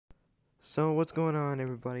So what's going on,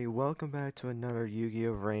 everybody? Welcome back to another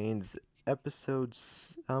Yu-Gi-Oh! Vrains episode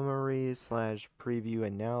summary slash preview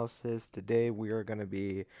analysis. Today we are going to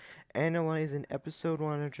be analyzing episode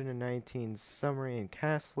 119 summary and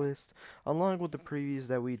cast list, along with the previews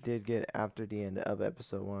that we did get after the end of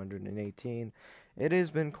episode 118. It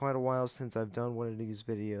has been quite a while since I've done one of these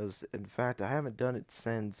videos. In fact, I haven't done it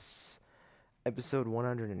since episode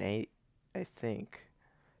 108, I think.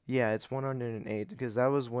 Yeah, it's 108 because that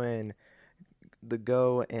was when the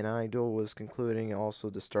Go and I duel was concluding, also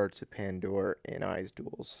the start to Pandora and I's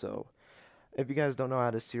duels. So, if you guys don't know how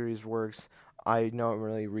the series works, I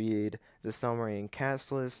normally read the summary and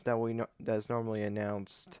cast list that's normally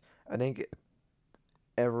announced. I think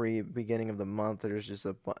every beginning of the month there's just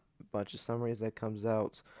a bunch of summaries that comes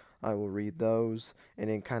out. I will read those and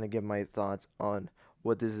then kind of give my thoughts on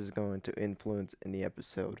what this is going to influence in the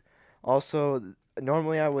episode. Also,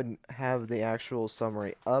 normally I would have the actual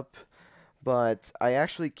summary up, but I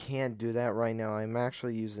actually can't do that right now. I'm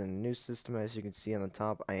actually using a new system, as you can see on the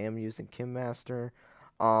top. I am using KimMaster.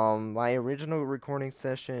 My original recording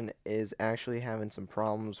session is actually having some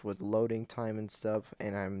problems with loading time and stuff,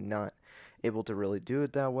 and I'm not able to really do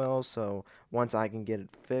it that well. So once I can get it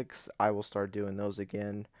fixed, I will start doing those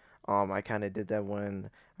again. I kind of did that when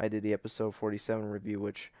I did the episode 47 review,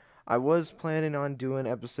 which I was planning on doing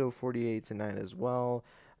episode 48 tonight as well,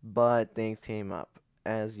 but things came up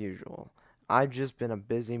as usual. I've just been a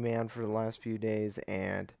busy man for the last few days,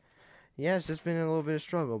 and yeah, it's just been a little bit of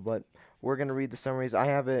struggle, but we're going to read the summaries. I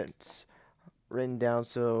have it written down,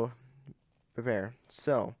 so prepare.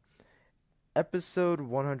 So, episode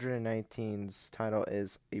 119's title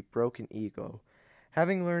is A Broken Ego.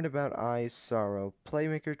 Having learned about Ai's sorrow,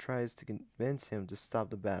 Playmaker tries to convince him to stop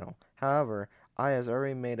the battle. However, Ai has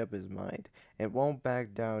already made up his mind and won't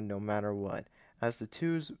back down no matter what. As the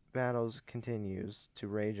two's battles continues to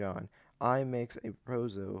rage on, Ai makes a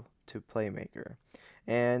proposal to Playmaker.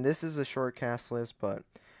 And this is a short cast list, but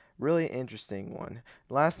really interesting one.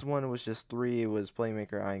 Last one was just three. It was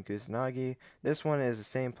Playmaker, Ai, and Kusanagi. This one is the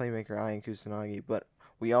same Playmaker, Ai, and Kusanagi, but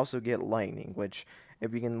we also get Lightning, which,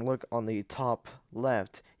 if you can look on the top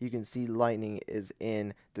left, you can see Lightning is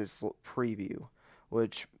in this preview,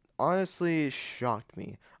 which honestly shocked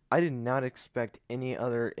me. I did not expect any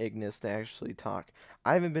other Ignis to actually talk.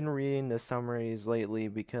 I haven't been reading the summaries lately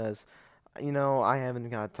because, I haven't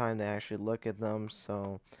got time to actually look at them,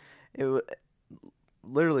 so it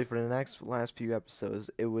literally for the last few episodes,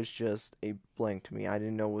 it was just a blank to me. I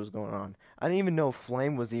didn't know what was going on. I didn't even know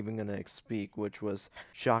Flame was even going to speak, which was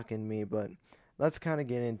shocking me, but let's kind of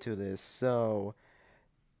get into this. So,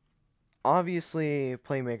 obviously,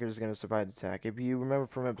 Playmaker is going to survive the attack. If you remember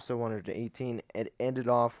from episode 118, it ended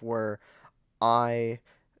off where I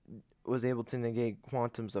was able to negate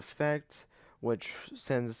Quantum's effect, which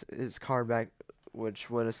sends his card back,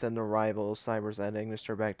 which would have sent the rival Cyber's at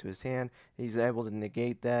Ignister back to his hand. He's able to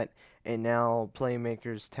negate that, and now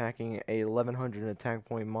Playmaker's attacking a 1100 attack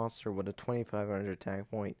point monster with a 2500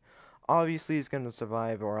 attack point. Obviously, he's going to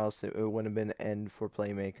survive, or else it would have been an end for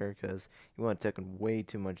Playmaker because he would have taken way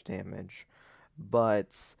too much damage.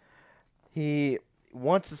 But he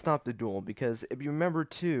wants to stop the duel because if you remember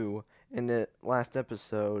too, in the last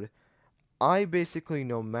episode, I basically,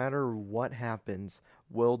 no matter what happens,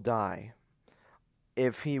 will die.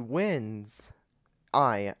 If he wins,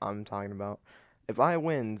 I'm talking about, if I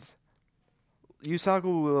wins,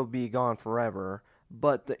 Yusaku will be gone forever.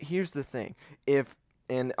 But here's the thing.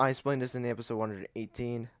 And I explained this in the episode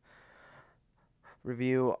 118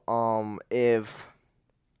 review, if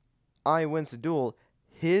I wins the duel,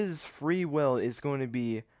 his free will is going to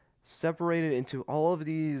be separated into all of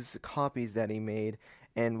these copies that he made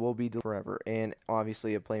and will be forever. And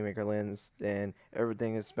obviously, if Playmaker wins, then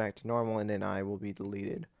everything is back to normal, and then I will be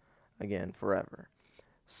deleted again forever.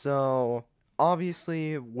 So,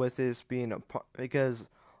 obviously, with this being because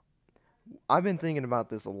I've been thinking about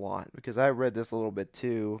this a lot, because I read this a little bit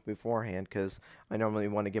too beforehand, because I normally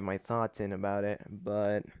want to get my thoughts in about it,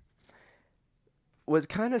 but what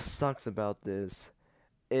kind of sucks about this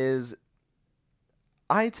is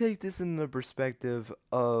I take this in the perspective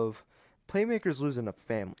of Playmakers losing a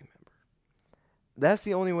family member. That's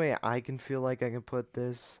the only way I can feel like I can put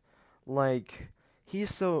this. Like, he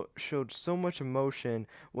showed so much emotion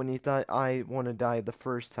when he thought I want to die the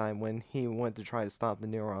first time, when he went to try to stop the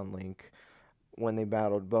neuron link when they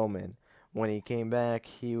battled Bowman. When he came back,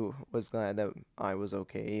 he was glad that I was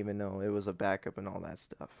okay, even though it was a backup and all that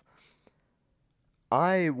stuff.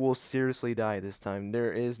 I will seriously die this time.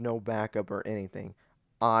 There is no backup or anything.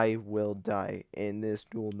 I will die in this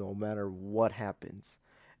duel no matter what happens.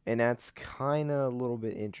 And that's kind of a little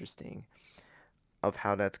bit interesting. of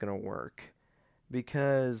how that's gonna work,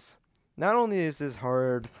 because not only is this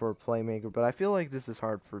hard for Playmaker, but I feel like this is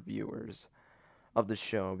hard for viewers of the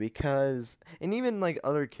show, because and even like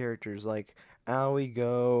other characters like Owie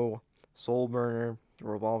Go, Soulburner,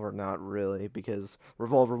 Revolver not really, because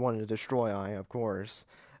Revolver wanted to destroy Eye, of course.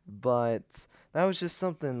 But that was just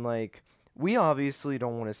something like we obviously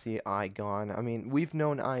don't want to see Eye gone. I mean, we've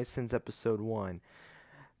known Eye since episode 1.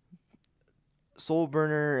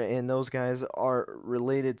 Soulburner and those guys are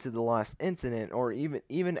related to the last incident, or even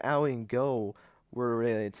Owie and Go were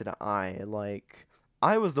related to the Eye. Like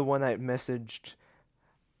I was the one that messaged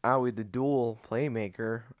Owie the dual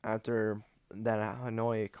playmaker after that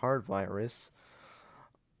Hanoi card virus.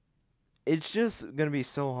 It's just gonna be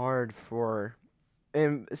so hard for,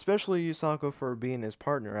 and especially Yusako for being his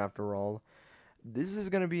partner after all. This is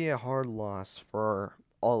gonna be a hard loss for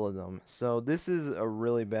all of them. So this is a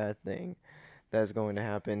really bad thing that's going to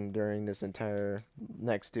happen during this entire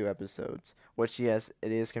next 2 episodes. Which yes,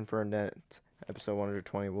 it is confirmed that episode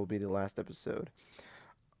 120 will be the last episode.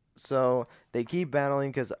 So they keep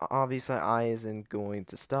battling because obviously Ai isn't going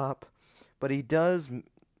to stop, but he does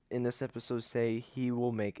in this episode say he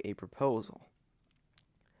will make a proposal.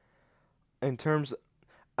 In terms,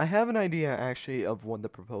 I have an idea actually of what the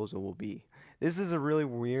proposal will be. This is a really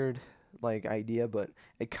weird like idea, but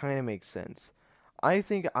it kind of makes sense. I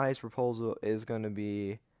think Ai's proposal is going to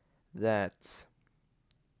be that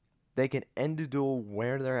they can end the duel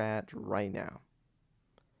where they're at right now.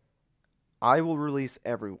 I will release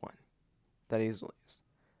everyone that he's released.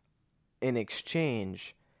 In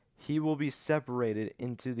exchange, he will be separated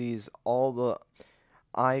into these all the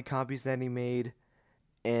Eye copies that he made,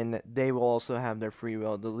 and they will also have their free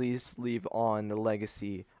will to at least leave on the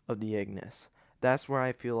legacy of the Ignis. That's where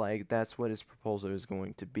I feel like that's what his proposal is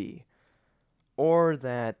going to be. Or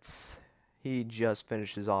that he just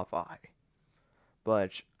finishes off Eye.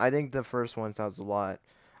 But I think the first one sounds a lot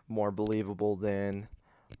more believable than,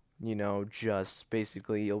 just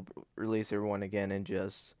basically you'll release everyone again and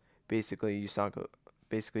just basically Yusako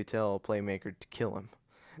basically tell Playmaker to kill him.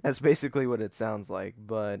 That's basically what it sounds like,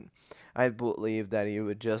 but I believe that he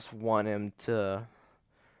would just want him to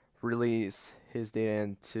release his data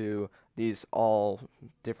into these all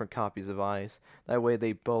different copies of Eyes. That way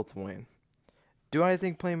they both win. Do I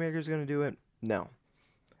think Playmaker's going to do it? No.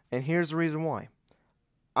 And here's the reason why.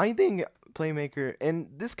 I think Playmaker, and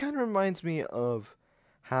this kind of reminds me of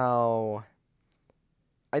how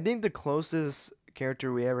I think the closest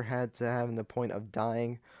character we ever had to having the point of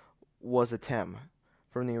dying was a Tem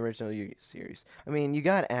from the original Yu-Gi-Oh series. I mean, you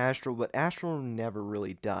got Astral, but Astral never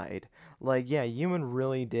really died. Like, yeah, Human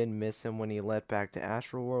really did miss him when he left back to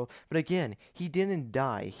Astral World, but again, he didn't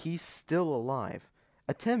die. He's still alive.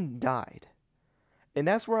 A Tem died. And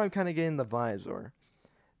that's where I'm kind of getting the vibes, or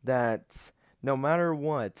that no matter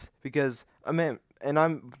what, because, I mean, and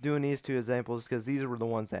I'm doing these 2 examples because these were the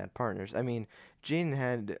ones that had partners. I mean, Jin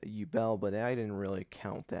had Yubel, but I didn't really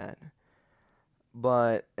count that.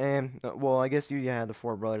 But, and, well, I guess you had the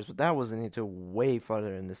 4 brothers, but that wasn't until way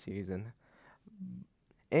farther in the season.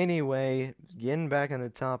 Anyway, getting back on the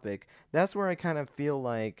topic, that's where I kind of feel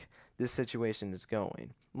like this situation is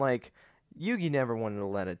going. Like, Yugi never wanted to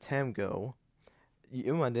let a Tem go.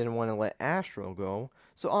 Yuma didn't want to let Astro go,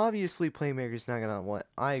 so obviously Playmaker's not going to let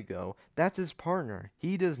I go. That's his partner.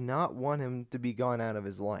 He does not want him to be gone out of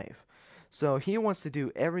his life. So he wants to do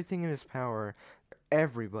everything in his power,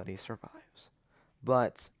 everybody survives.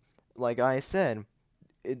 But, like I said,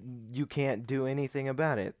 you can't do anything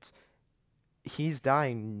about it. He's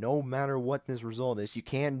dying no matter what this result is. You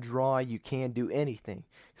can't draw, you can't do anything.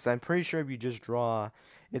 Because I'm pretty sure if you just draw,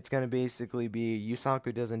 it's going to basically be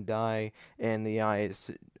Yusaku doesn't die and the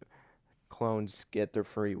Eyes clones get their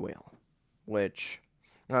free will. Which,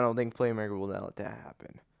 I don't think Playmaker will let that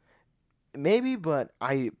happen. Maybe, but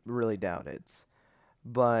I really doubt it.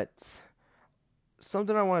 But,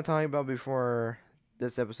 something I want to talk about before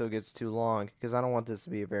this episode gets too long, because I don't want this to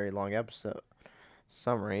be a very long episode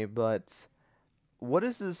summary, but what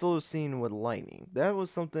is this little scene with lightning? That was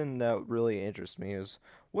something that really interests me, is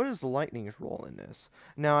what is lightning's role in this?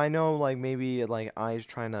 Now I know like maybe like Ai's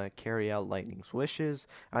trying to carry out lightning's wishes.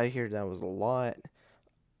 I hear that was a lot.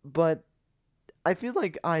 But I feel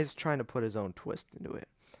like Ai's trying to put his own twist into it.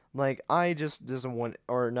 Like Ai just doesn't want,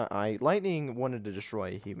 or not Ai, Lightning wanted to destroy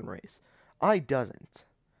a human race. Ai doesn't.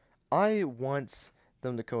 Ai wants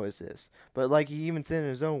them to coexist. But like he even said in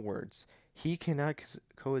his own words, he cannot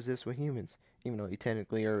coexist with humans, even though he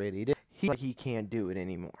technically already did. He can't do it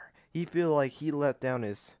anymore. He feel like he let down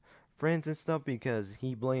his friends and stuff because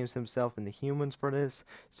he blames himself and the humans for this,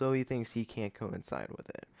 so he thinks he can't coincide with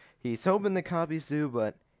it. He's hoping the copies do,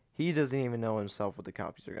 but He doesn't even know himself what the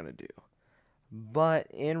copies are gonna do. But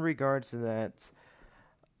in regards to that,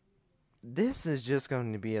 this is just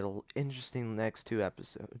going to be an interesting next 2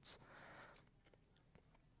 episodes.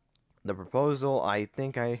 The proposal, I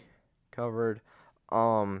think I covered.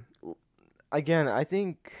 Um, Again, I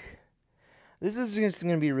think this is just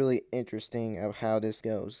going to be really interesting of how this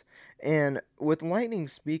goes. And with Lightning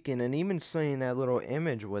speaking and even seeing that little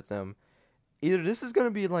image with him, either this is going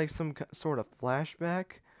to be like some sort of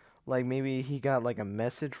flashback, like maybe he got like a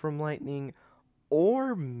message from Lightning,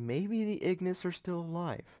 or maybe the Ignis are still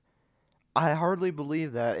alive. I hardly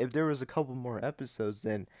believe that. If there was a couple more episodes,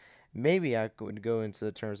 then maybe I would go into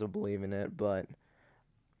the terms of believing it, but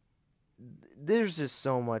there's just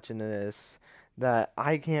so much into this that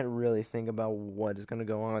I can't really think about what is going to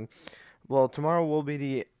go on. Well, tomorrow will be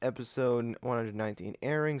the episode 119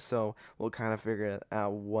 airing, so we'll kind of figure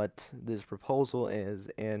out what this proposal is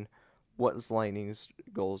and what Lightning's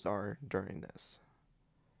goals are during this.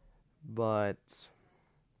 But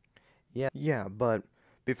yeah, but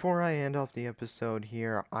before I end off the episode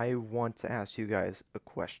here, I want to ask you guys a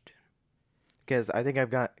question. Because I think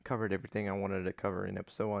I've got covered everything I wanted to cover in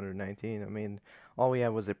episode 119. I mean, all we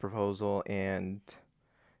had was a proposal and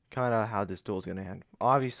kind of how this duel is going to end.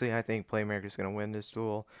 Obviously, I think Playmaker's going to win this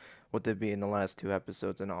duel, with it being the last 2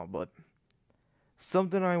 episodes and all. But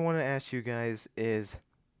something I want to ask you guys is,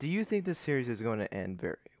 do you think this series is going to end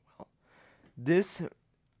very well? This,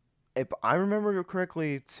 if I remember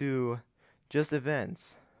correctly to just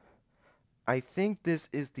events, I think this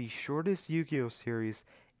is the shortest Yu-Gi-Oh series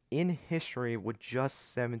in history with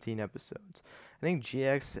just 17 episodes. I think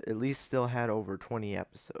GX at least still had over 20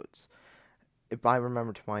 episodes, if I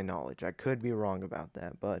remember to my knowledge. I could be wrong about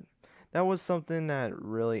that, but that was something that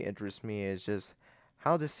really interests me, is just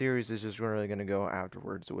how the series is just really going to go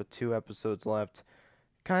afterwards with 2 episodes left.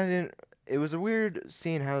 It was a weird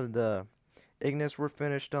seeing how the Ignis were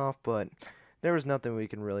finished off, but there was nothing we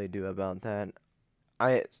can really do about that.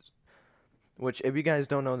 Which, if you guys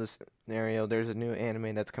don't know this scenario, there's a new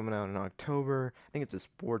anime that's coming out in October. I think it's a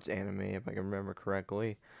sports anime, if I can remember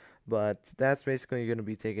correctly. But that's basically going to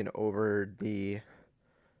be taking over the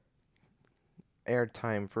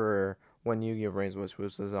airtime for when Yu-Gi-Oh! Vrains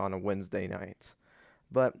was on a Wednesday night.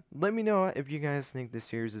 But let me know if you guys think this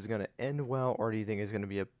series is going to end well, or do you think it's going to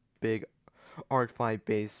be a big Arc 5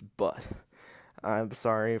 base butt. I'm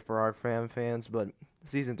sorry for Arc fans, but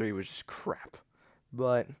Season 3 was just crap.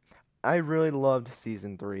 But I really loved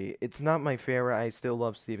Season 3. It's not my favorite. I still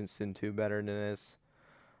love Season 2 better than this.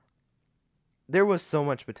 There was so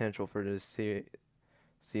much potential for this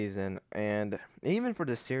season, and even for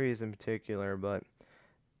the series in particular, but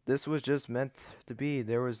this was just meant to be.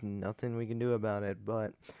 There was nothing we can do about it,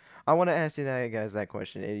 but I want to ask you guys that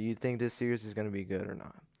question. Do you think this series is going to be good or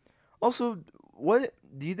not? Also, what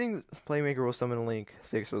do you think Playmaker will summon Link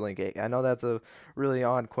 6 or Link 8? I know that's a really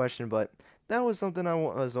odd question, but that was something I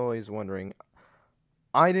was always wondering.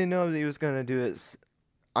 I didn't know if he was going to do it.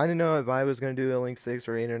 I didn't know if I was going to do a Link 6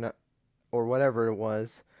 or 8 or not, or whatever it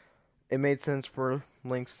was. It made sense for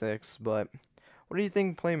Link 6, but what do you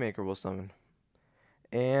think Playmaker will summon?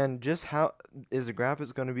 And just how is the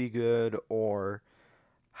graphics going to be good, or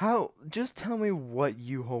how? Just tell me what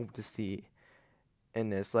you hope to see in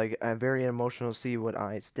this. Like, I'm very emotional to see what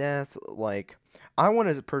Ai's death. Like, I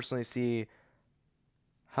want to personally see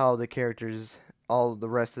how the characters, all the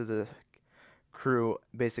rest of the crew,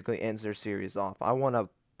 basically ends their series off. I want a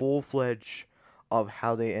full-fledged of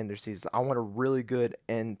how they end their season. I want a really good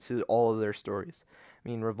end to all of their stories. I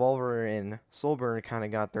mean, Revolver and Soulburn kind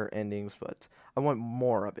of got their endings, but I want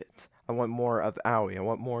more of it. I want more of Aoi. I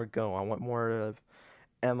want more Go. I want more of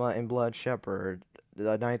Emma and Blood Shepherd,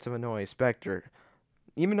 the Knights of Annoy, Spectre,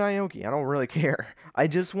 even Naoki. I don't really care. I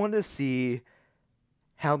just want to see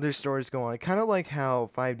how their stories go on. Kind of like how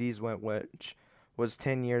 5Ds went, which was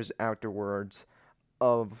 10 years afterwards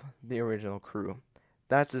of the original crew.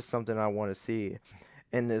 That's just something I want to see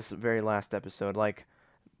in this very last episode. Like,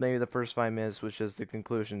 maybe the first 5 minutes was just the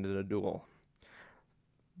conclusion to the duel.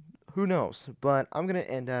 Who knows? But I'm going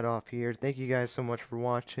to end that off here. Thank you guys so much for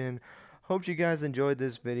watching. Hope you guys enjoyed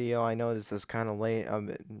this video. I know this is kind of late. I've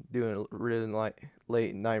been doing really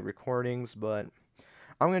late night recordings, but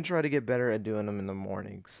I'm going to try to get better at doing them in the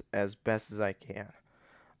mornings as best as I can.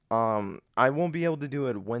 I won't be able to do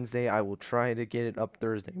it Wednesday. I will try to get it up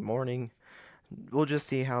Thursday morning. We'll just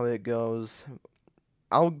see how it goes.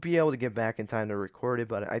 I'll be able to get back in time to record it,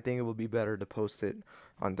 but I think it will be better to post it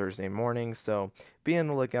on Thursday morning. So be on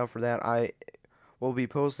the lookout for that. I will be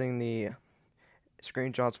posting the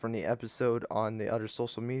screenshots from the episode on the other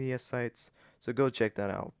social media sites, so go check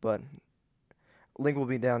that out. But link will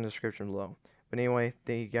be down in the description below. But anyway,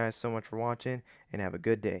 thank you guys so much for watching, and have a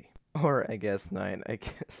good day. Or I guess night, I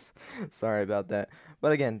guess. Sorry about that.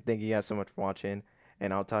 But again, thank you guys so much for watching,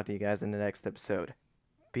 and I'll talk to you guys in the next episode.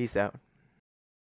 Peace out.